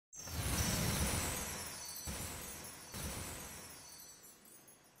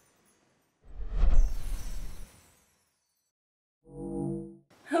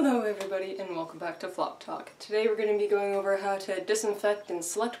Hello everybody and welcome back to Flop Talk. Today we're going to be going over how to disinfect and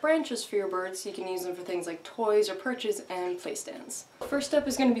select branches for your birds so you can use them for things like toys or perches and play stands. First step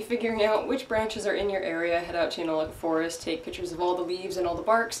is going to be figuring out which branches are in your area. Head out to, like a forest, take pictures of all the leaves and all the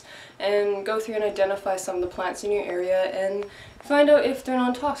barks, and go through and identify some of the plants in your area and find out if they're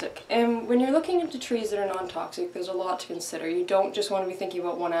non-toxic. And when you're looking into trees that are non-toxic, there's a lot to consider. You don't just want to be thinking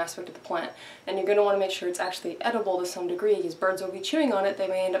about one aspect of the plant, and you're going to want to make sure it's actually edible to some degree, because birds will be chewing on it, they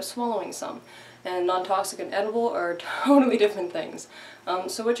may end up swallowing some. And non-toxic and edible are totally different things.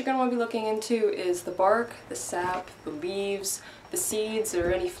 So what you're going to want to be looking into is the bark, the sap, the leaves, the seeds,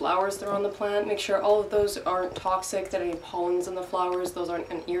 or any flowers that are on the plant. Make sure all of those aren't toxic, that any pollens in the flowers, those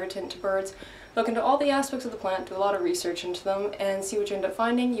aren't an irritant to birds. Look into all the aspects of the plant, do a lot of research into them, and see what you end up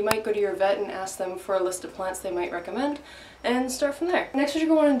finding. You might go to your vet and ask them for a list of plants they might recommend, and start from there. Next, what you're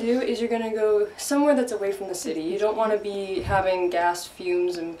going to want to do is you're going to go somewhere that's away from the city. You don't want to be having gas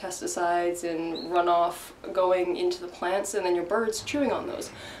fumes and pesticides and runoff going into the plants and then your birds chewing on those.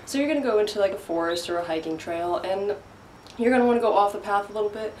 So you're going to go into like a forest or a hiking trail, and you're going to want to go off the path a little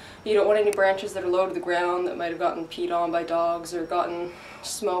bit. You don't want any branches that are low to the ground that might have gotten peed on by dogs or gotten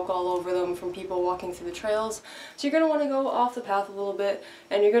smoke all over them from people walking through the trails. So you're going to want to go off the path a little bit,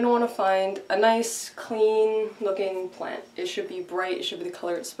 and you're going to want to find a nice, clean looking plant. It should be bright, it should be the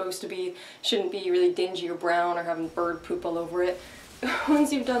color it's supposed to be, it shouldn't be really dingy or brown or having bird poop all over it.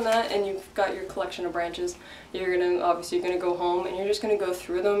 Once you've done that and you've got your collection of branches, you're gonna go home and you're just gonna go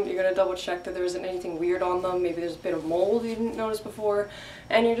through them. You're gonna double check that there isn't anything weird on them. Maybe there's a bit of mold you didn't notice before,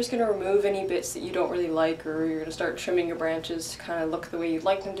 and you're just gonna remove any bits that you don't really like, or you're gonna start trimming your branches to kind of look the way you'd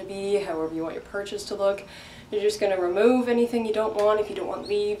like them to be, however you want your perches to look. You're just gonna remove anything you don't want. If you don't want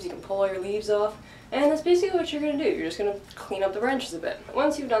leaves, you can pull all your leaves off. And that's basically what you're going to do. You're just going to clean up the branches a bit.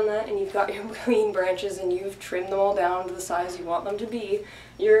 Once you've done that and you've got your clean branches and you've trimmed them all down to the size you want them to be,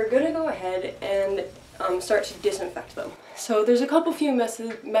 you're going to go ahead and start to disinfect them. So there's a few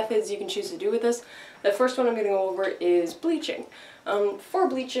methods you can choose to do with this. The first one I'm going to go over is bleaching. For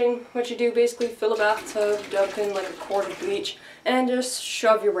bleaching, what you do, basically fill a bathtub, dump in like a quart of bleach, and just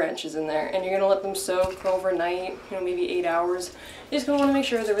shove your branches in there. And you're going to let them soak overnight, maybe 8 hours. You're just going to want to make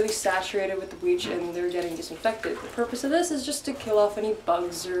sure they're really saturated with the bleach and they're getting disinfected. The purpose of this is just to kill off any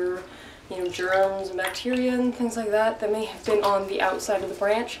bugs or germs and bacteria and things like that that may have been on the outside of the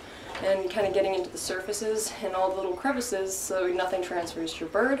branch and kind of getting into the surfaces and all the little crevices so nothing transfers to your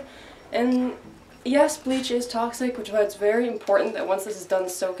bird. And yes, bleach is toxic, which is why it's very important that once this is done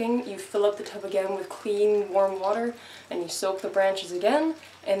soaking, you fill up the tub again with clean, warm water, and you soak the branches again,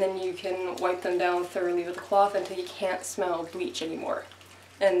 and then you can wipe them down thoroughly with a cloth until you can't smell bleach anymore.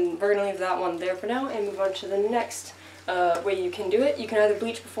 And we're going to leave that one there for now and move on to the next way you can do it. You can either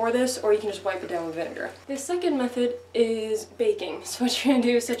bleach before this, or you can just wipe it down with vinegar. The second method is baking. So what you're going to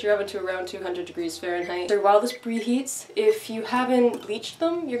do is set your oven to around 200 degrees Fahrenheit. So while this preheats, if you haven't bleached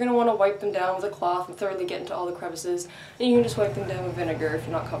them, you're going to want to wipe them down with a cloth and thoroughly get into all the crevices. And you can just wipe them down with vinegar if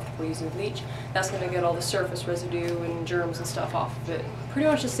you're not comfortable using bleach. That's going to get all the surface residue and germs and stuff off of it. Pretty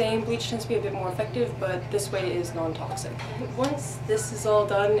much the same. Bleach tends to be a bit more effective, but this way is non-toxic. Once this is all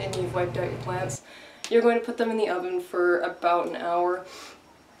done and you've wiped out your plants, you're going to put them in the oven for about an hour.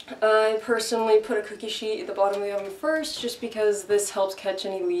 I personally put a cookie sheet at the bottom of the oven first, just because this helps catch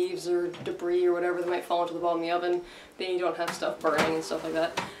any leaves or debris or whatever that might fall into the bottom of the oven. Then you don't have stuff burning and stuff like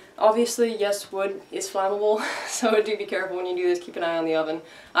that. Obviously, yes, wood is flammable, so do be careful when you do this. Keep an eye on the oven.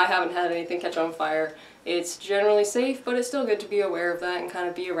 I haven't had anything catch on fire. It's generally safe, but it's still good to be aware of that and kind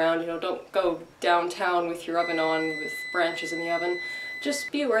of be around. Don't go downtown with your oven on with branches in the oven.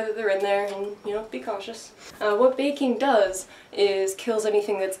 Just be aware that they're in there and, be cautious. What baking does is kills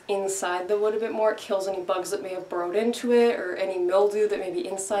anything that's inside the wood a bit more. It kills any bugs that may have burrowed into it, or any mildew that may be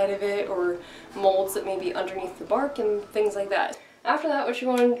inside of it, or molds that may be underneath the bark and things like that. After that, what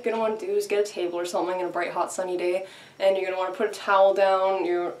you're going to want to do is get a table or something on a bright, hot, sunny day, and you're going to want to put a towel down.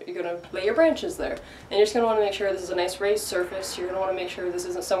 You're going to lay your branches there. And you're just going to want to make sure this is a nice raised surface. You're going to want to make sure this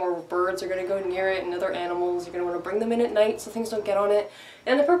isn't somewhere where birds are going to go near it and other animals. You're going to want to bring them in at night so things don't get on it.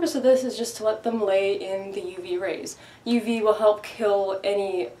 And the purpose of this is just to let them lay in the UV rays. UV will help kill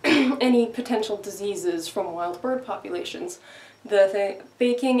any potential diseases from wild bird populations.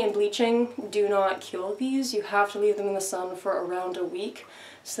 Baking and bleaching do not kill these. You have to leave them in the sun for around a week,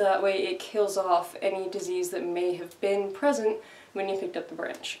 so that way it kills off any disease that may have been present when you picked up the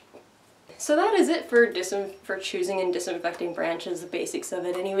branch. So that is it for choosing and disinfecting branches, the basics of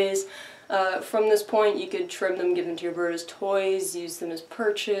it anyways. From this point you could trim them, give them to your bird as toys, use them as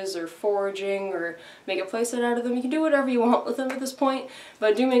perches or foraging, or make a playset out of them. You can do whatever you want with them at this point,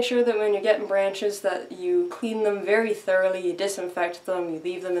 but do make sure that when you're getting branches that you clean them very thoroughly, you disinfect them, you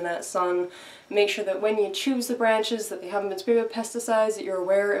leave them in that sun. Make sure that when you choose the branches that they haven't been sprayed with pesticides, that you're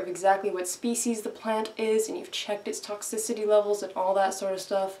aware of exactly what species the plant is and you've checked its toxicity levels and all that sort of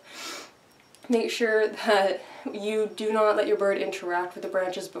stuff. Make sure that you do not let your bird interact with the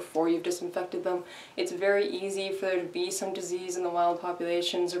branches before you've disinfected them. It's very easy for there to be some disease in the wild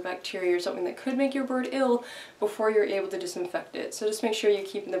populations or bacteria or something that could make your bird ill before you're able to disinfect it. So just make sure you're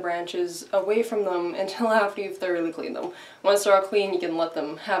keeping the branches away from them until after you've thoroughly cleaned them. Once they're all clean, you can let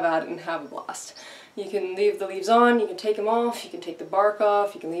them have at it and have a blast. You can leave the leaves on, you can take them off, you can take the bark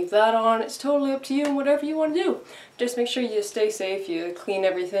off, you can leave that on. It's totally up to you and whatever you want to do. Just make sure you stay safe, you clean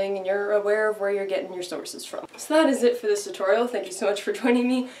everything, and you're aware of where you're getting your sources from. So that is it for this tutorial. Thank you so much for joining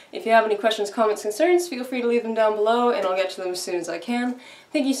me. If you have any questions, comments, concerns, feel free to leave them down below and I'll get to them as soon as I can.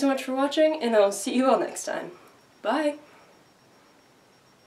 Thank you so much for watching, and I'll see you all next time. Bye!